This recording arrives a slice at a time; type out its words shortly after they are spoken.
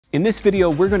In this video,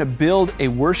 we're going to build a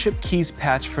worship keys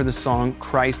patch for the song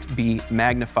Christ Be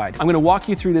Magnified. I'm going to walk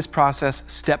you through this process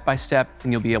step by step,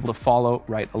 and you'll be able to follow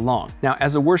right along. Now,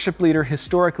 as a worship leader,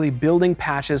 historically, building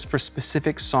patches for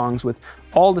specific songs with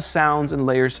all the sounds and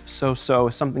layers so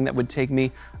is something that would take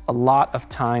me a lot of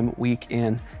time week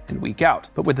in and week out.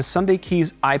 But with the Sunday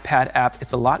Keys iPad app,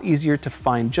 it's a lot easier to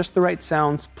find just the right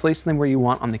sounds, place them where you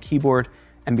want on the keyboard,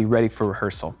 and be ready for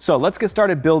rehearsal. So let's get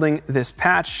started building this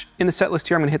patch. In the set list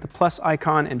here, I'm gonna hit the plus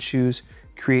icon and choose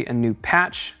create a new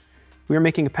patch. We are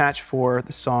making a patch for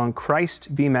the song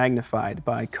Christ Be Magnified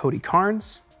by Cody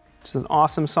Carnes. It's an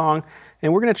awesome song,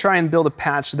 and we're gonna try and build a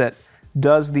patch that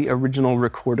does the original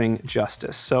recording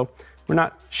justice. So we're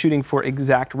not shooting for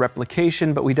exact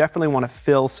replication, but we definitely wanna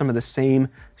fill some of the same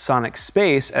sonic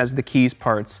space as the keys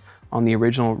parts on the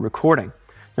original recording.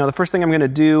 Now, the first thing I'm gonna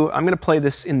do, I'm gonna play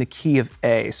this in the key of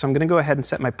A. So I'm gonna go ahead and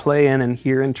set my play in and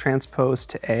here and transpose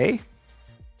to A.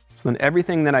 So then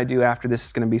everything that I do after this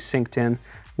is gonna be synced in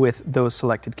with those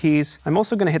selected keys. I'm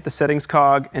also gonna hit the settings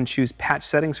cog and choose patch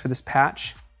settings for this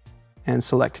patch and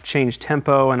select change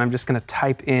tempo. And I'm just gonna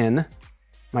type in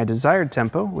my desired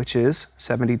tempo, which is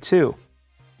 72.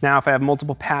 Now, if I have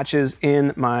multiple patches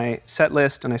in my set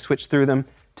list and I switch through them,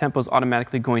 tempo is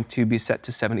automatically going to be set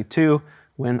to 72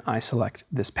 when I select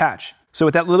this patch. So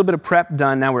with that little bit of prep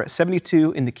done, now we're at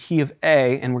 72 in the key of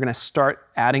A, and we're gonna start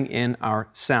adding in our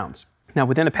sounds. Now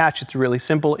within a patch, it's really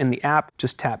simple. In the app,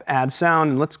 just tap add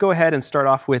sound, and let's go ahead and start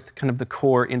off with kind of the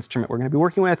core instrument we're gonna be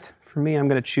working with. For me, I'm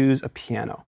gonna choose a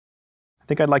piano. I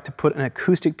think I'd like to put an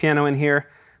acoustic piano in here.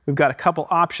 We've got a couple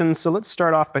options, so let's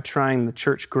start off by trying the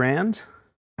church grand.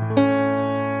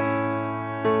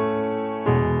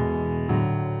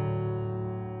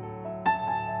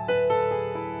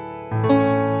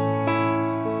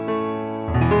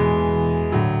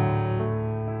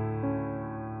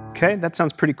 Okay, that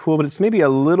sounds pretty cool, but it's maybe a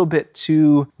little bit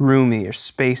too roomy or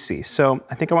spacey. So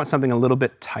I think I want something a little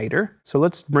bit tighter. So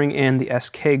let's bring in the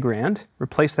SK grand,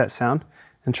 replace that sound,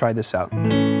 and try this out.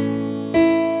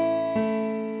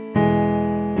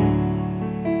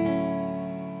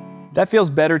 That feels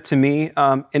better to me,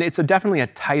 and it's definitely a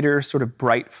tighter, sort of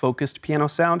bright, focused piano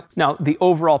sound. Now, the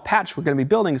overall patch we're gonna be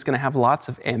building is gonna have lots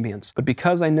of ambience, but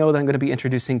because I know that I'm gonna be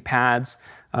introducing pads,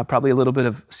 probably a little bit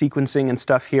of sequencing and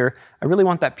stuff here, I really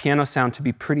want that piano sound to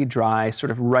be pretty dry,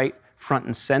 sort of right front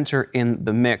and center in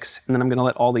the mix, and then I'm gonna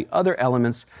let all the other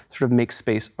elements sort of make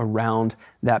space around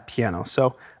that piano.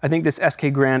 So I think this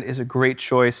SK Grand is a great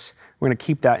choice. We're gonna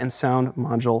keep that in sound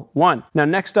module 1. Now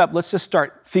next up, let's just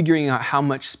start figuring out how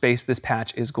much space this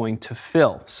patch is going to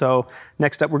fill. So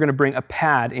next up, we're gonna bring a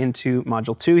pad into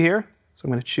module 2 here. So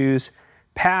I'm gonna choose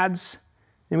pads,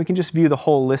 and we can just view the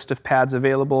whole list of pads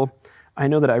available. I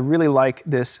know that I really like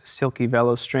this silky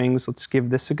velo strings. Let's give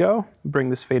this a go. Bring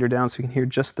this fader down so you can hear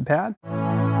just the pad.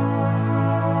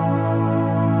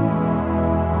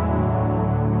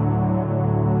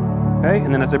 Okay,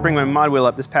 and then as I bring my mod wheel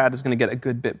up, this pad is gonna get a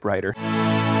good bit brighter.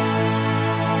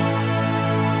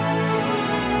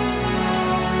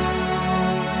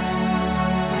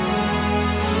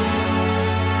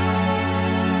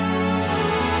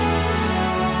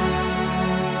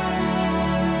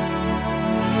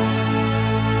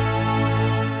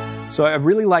 So I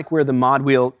really like where the mod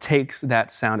wheel takes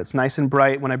that sound. It's nice and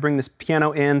bright. When I bring this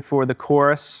piano in for the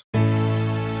chorus, I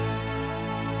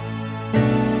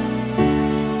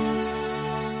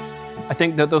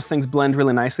think that those things blend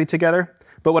really nicely together.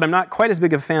 But what I'm not quite as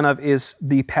big of a fan of is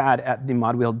the pad at the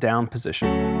mod wheel down position.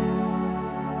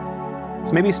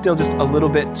 It's maybe still just a little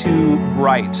bit too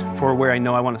bright for where I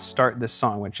know I want to start this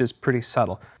song, which is pretty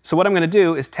subtle. So what I'm going to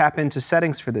do is tap into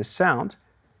settings for this sound,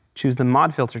 choose the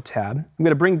mod filter tab. I'm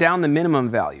going to bring down the minimum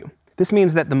value. This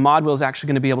means that the mod wheel is actually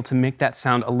going to be able to make that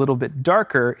sound a little bit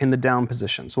darker in the down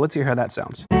position. So let's hear how that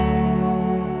sounds.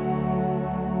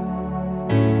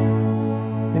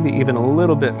 Maybe even a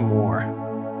little bit more.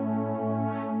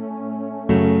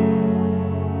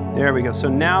 There we go. So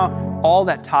now all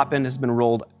that top end has been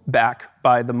rolled back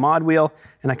by the mod wheel,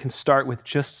 and I can start with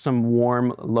just some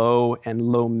warm low and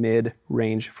low mid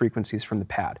range frequencies from the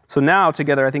pad. So now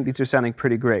together, I think these are sounding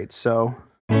pretty great. So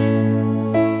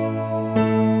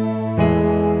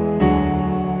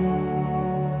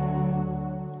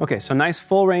okay, so nice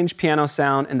full range piano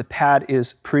sound, and the pad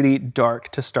is pretty dark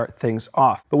to start things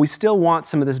off. But we still want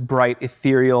some of this bright,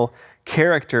 ethereal,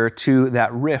 character to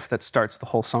that riff that starts the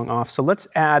whole song off. So let's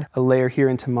add a layer here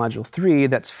into module 3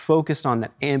 that's focused on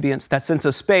that ambience, that sense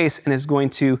of space, and is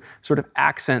going to sort of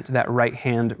accent that right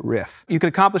hand riff. You could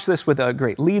accomplish this with a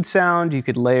great lead sound. You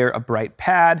could layer a bright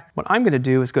pad. What I'm going to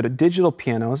do is go to digital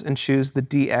pianos and choose the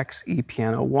DX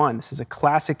ePiano 1. This is a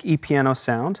classic ePiano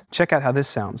sound. Check out how this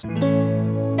sounds.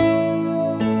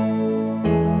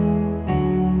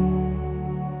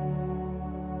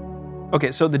 Okay,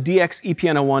 so the DX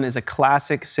ePiano 1 is a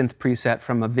classic synth preset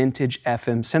from a vintage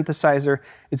FM synthesizer.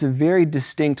 It's a very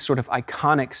distinct, sort of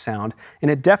iconic sound, and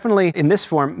it definitely, in this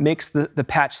form, makes the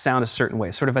patch sound a certain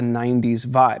way, sort of a 90s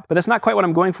vibe. But that's not quite what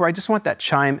I'm going for. I just want that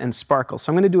chime and sparkle.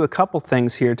 So I'm going to do a couple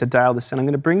things here to dial this in. I'm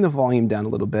going to bring the volume down a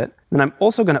little bit. Then I'm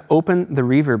also going to open the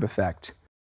reverb effect,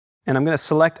 and I'm going to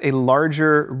select a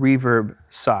larger reverb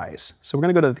size. So we're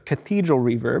going to go to the cathedral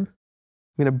reverb.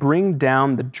 I'm going to bring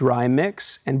down the dry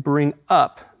mix and bring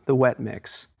up the wet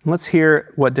mix. Let's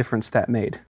hear what difference that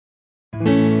made.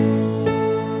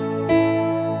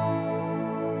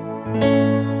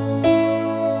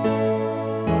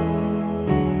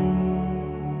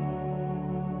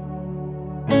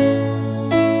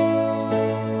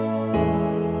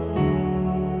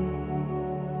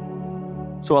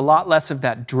 So a lot less of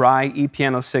that dry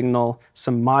ePiano signal,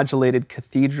 some modulated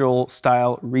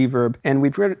cathedral-style reverb, and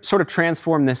we've sort of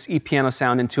transformed this ePiano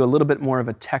sound into a little bit more of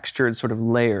a textured sort of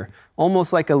layer,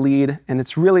 almost like a lead, and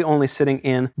it's really only sitting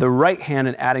in the right hand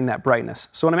and adding that brightness.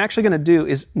 So what I'm actually going to do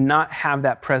is not have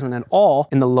that present at all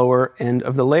in the lower end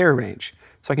of the layer range.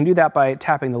 So I can do that by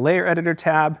tapping the Layer Editor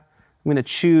tab. I'm going to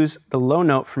choose the low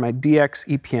note for my DX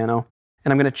ePiano,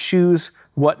 and I'm going to choose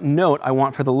what note I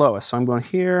want for the lowest. So I'm going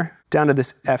here down to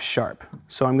this F sharp.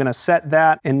 So I'm going to set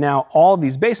that, and now all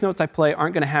these bass notes I play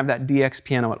aren't going to have that DX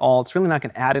piano at all. It's really not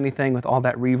going to add anything with all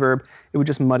that reverb. It would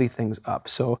just muddy things up.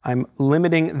 So I'm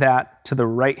limiting that to the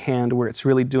right hand where it's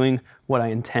really doing what I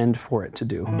intend for it to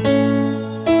do.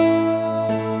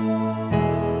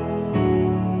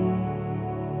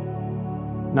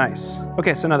 Nice.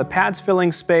 Okay, so now the pad's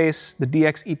filling space, the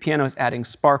DX ePiano is adding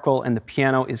sparkle, and the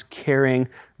piano is carrying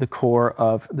the core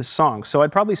of the song. So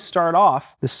I'd probably start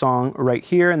off the song right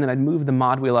here, and then I'd move the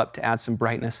mod wheel up to add some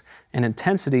brightness and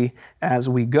intensity as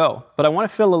we go. But I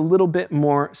want to fill a little bit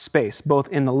more space, both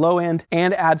in the low end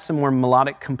and add some more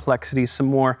melodic complexity, some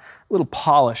more little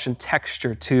polish and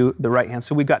texture to the right hand.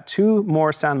 So we've got 2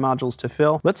 more sound modules to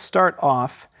fill. Let's start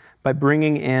off by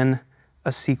bringing in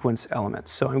a sequence element.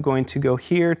 So I'm going to go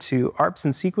here to ARPs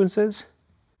and sequences,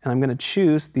 and I'm going to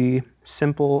choose the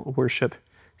simple worship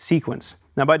sequence.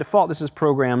 Now by default, this is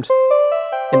programmed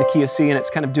in the key of C, and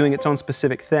it's kind of doing its own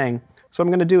specific thing. So what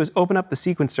I'm going to do is open up the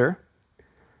sequencer.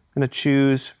 I'm going to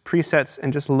choose presets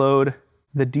and just load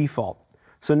the default.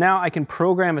 So now I can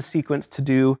program a sequence to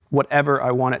do whatever I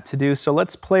want it to do. So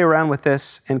let's play around with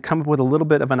this and come up with a little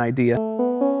bit of an idea.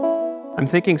 I'm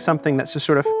thinking something that's just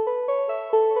sort of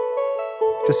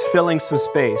just filling some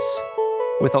space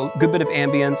with a good bit of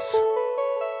ambience.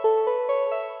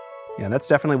 Yeah, that's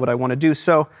definitely what I want to do.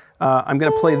 So I'm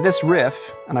going to play this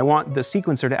riff, and I want the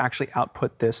sequencer to actually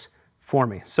output this for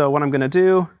me. So what I'm going to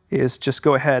do is just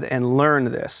go ahead and learn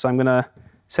this. So I'm going to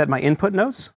set my input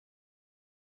notes,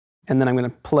 and then I'm going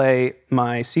to play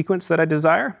my sequence that I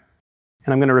desire,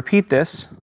 and I'm going to repeat this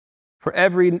for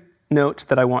every note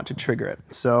that I want to trigger it.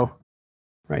 So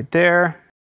right there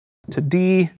to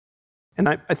D. And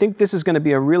I think this is going to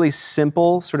be a really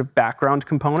simple sort of background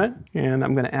component. And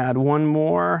I'm going to add one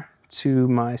more to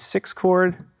my 6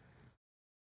 chord.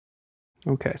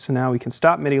 Okay, so now we can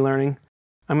stop MIDI learning.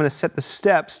 I'm going to set the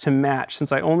steps to match.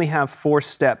 Since I only have 4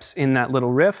 steps in that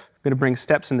little riff, I'm going to bring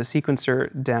steps in the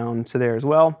sequencer down to there as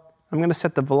well. I'm going to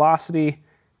set the velocity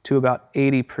to about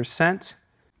 80%.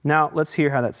 Now let's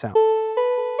hear how that sounds.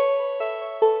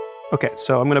 Okay,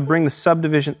 so I'm going to bring the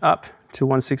subdivision up to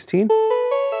 1/16.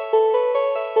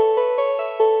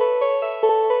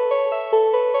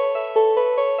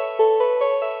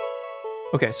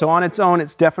 Okay, so on its own,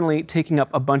 it's definitely taking up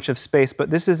a bunch of space,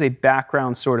 but this is a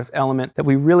background sort of element that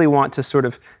we really want to sort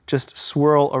of just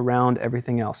swirl around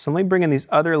everything else. So let me bring in these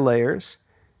other layers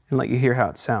and let you hear how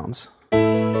it sounds.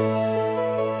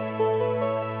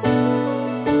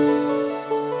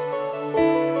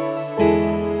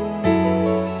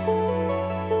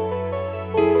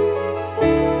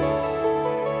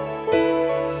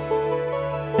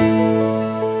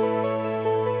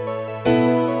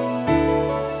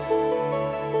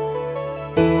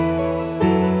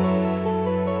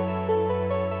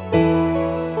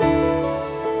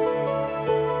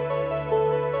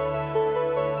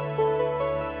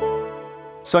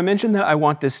 So I mentioned that I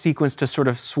want this sequence to sort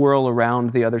of swirl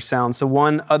around the other sounds. So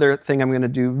one other thing I'm going to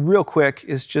do real quick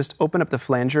is just open up the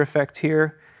flanger effect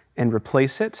here and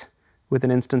replace it with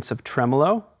an instance of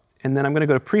tremolo. And then I'm going to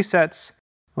go to presets.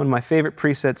 One of my favorite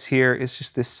presets here is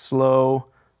just this slow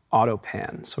auto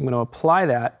pan. So I'm going to apply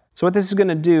that. So what this is going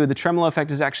to do, the tremolo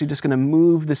effect is actually just going to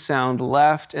move the sound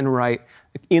left and right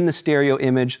in the stereo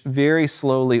image very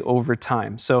slowly over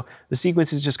time. So the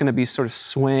sequence is just going to be sort of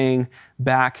swaying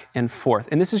back and forth.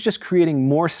 And this is just creating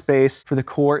more space for the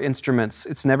core instruments.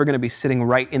 It's never going to be sitting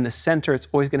right in the center. It's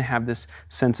always going to have this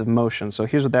sense of motion. So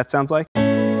here's what that sounds like.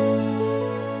 And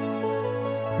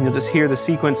you'll just hear the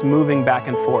sequence moving back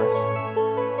and forth.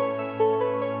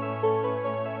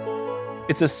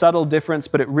 It's a subtle difference,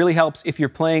 but it really helps if you're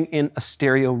playing in a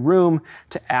stereo room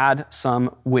to add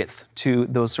some width to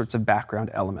those sorts of background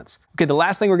elements. Okay, the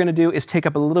last thing we're going to do is take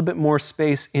up a little bit more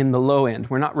space in the low end.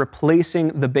 We're not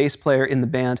replacing the bass player in the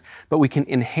band, but we can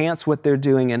enhance what they're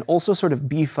doing and also sort of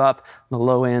beef up the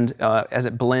low end as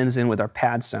it blends in with our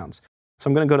pad sounds. So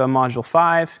I'm going to go to Module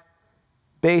 5,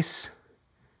 Bass,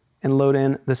 and load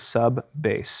in the sub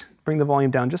bass. Bring the volume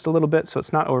down just a little bit so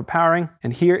it's not overpowering.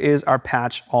 And here is our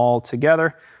patch all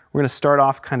together. We're going to start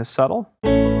off kind of subtle.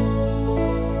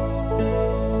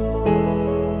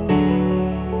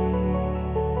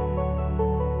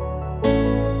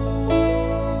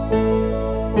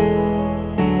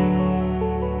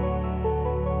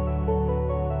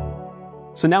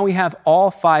 So now we have all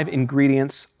 5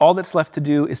 ingredients. All that's left to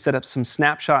do is set up some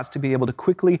snapshots to be able to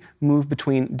quickly move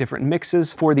between different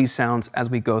mixes for these sounds as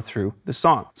we go through the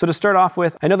song. So to start off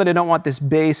with, I know that I don't want this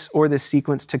bass or this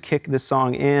sequence to kick this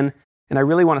song in, and I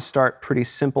really want to start pretty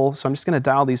simple. So I'm just going to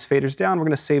dial these faders down. We're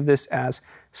going to save this as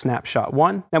snapshot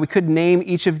 1. Now we could name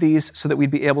each of these so that we'd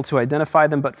be able to identify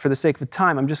them, but for the sake of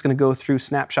time, I'm just going to go through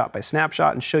snapshot by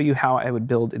snapshot and show you how I would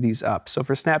build these up. So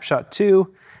for snapshot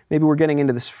 2, maybe we're getting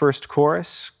into this first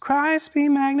chorus, Christ be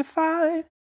magnified.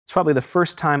 It's probably the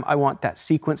first time I want that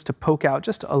sequence to poke out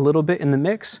just a little bit in the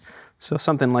mix. So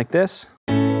something like this.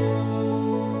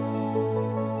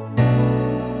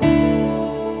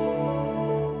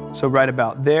 So right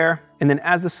about there. And then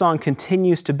as the song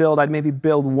continues to build, I'd maybe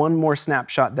build one more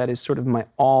snapshot that is sort of my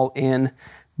all-in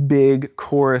big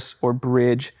chorus or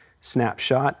bridge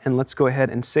snapshot. And let's go ahead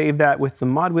and save that with the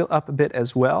mod wheel up a bit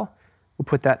as well. We'll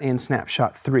put that in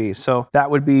snapshot 3. So that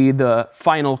would be the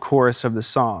final chorus of the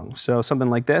song. So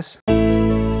something like this.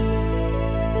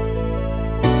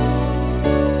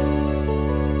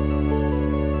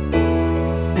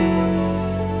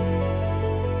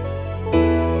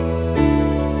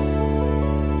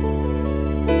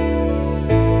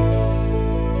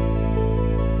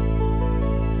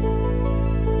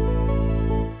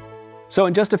 So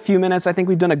in just a few minutes, I think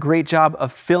we've done a great job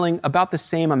of filling about the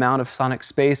same amount of sonic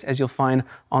space as you'll find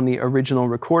on the original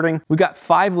recording. We've got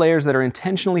 5 layers that are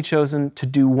intentionally chosen to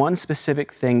do one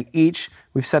specific thing each.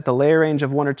 We've set the layer range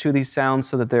of 1 or 2 of these sounds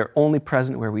so that they're only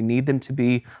present where we need them to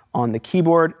be on the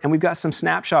keyboard. And we've got some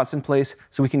snapshots in place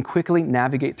so we can quickly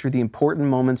navigate through the important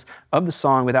moments of the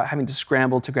song without having to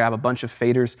scramble to grab a bunch of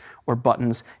faders or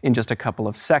buttons in just a couple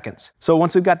of seconds. So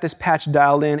once we've got this patch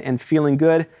dialed in and feeling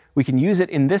good, we can use it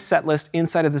in this set list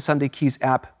inside of the Sunday Keys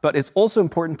app, but it's also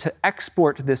important to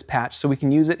export this patch so we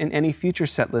can use it in any future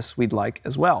set lists we'd like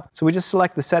as well. So we just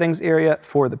select the settings area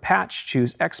for the patch,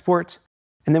 choose export,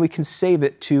 and then we can save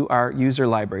it to our user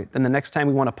library. Then the next time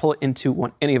we want to pull it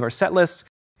into any of our set lists,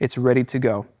 it's ready to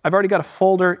go. I've already got a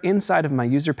folder inside of my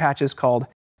user patches called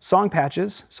Song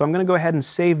Patches, so I'm going to go ahead and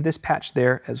save this patch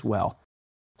there as well.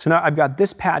 So now I've got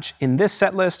this patch in this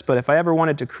set list, but if I ever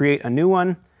wanted to create a new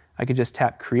one, I could just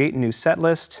tap Create New Set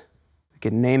List. I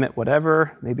can name it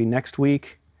whatever, maybe next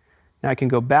week. Now I can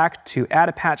go back to Add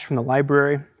a Patch from the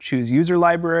library, choose User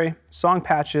Library, Song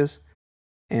Patches,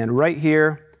 and right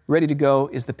here, ready to go,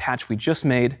 is the patch we just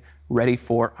made, ready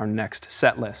for our next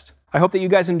set list. I hope that you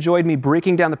guys enjoyed me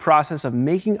breaking down the process of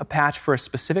making a patch for a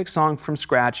specific song from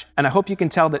scratch, and I hope you can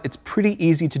tell that it's pretty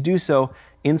easy to do so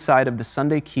inside of the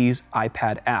Sunday Keys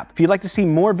iPad app. If you'd like to see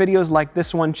more videos like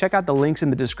this one, check out the links in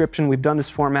the description. We've done this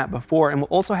format before, and we'll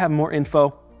also have more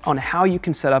info on how you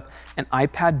can set up an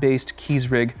iPad-based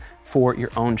keys rig for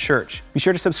your own church. Be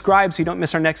sure to subscribe so you don't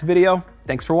miss our next video.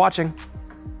 Thanks for watching.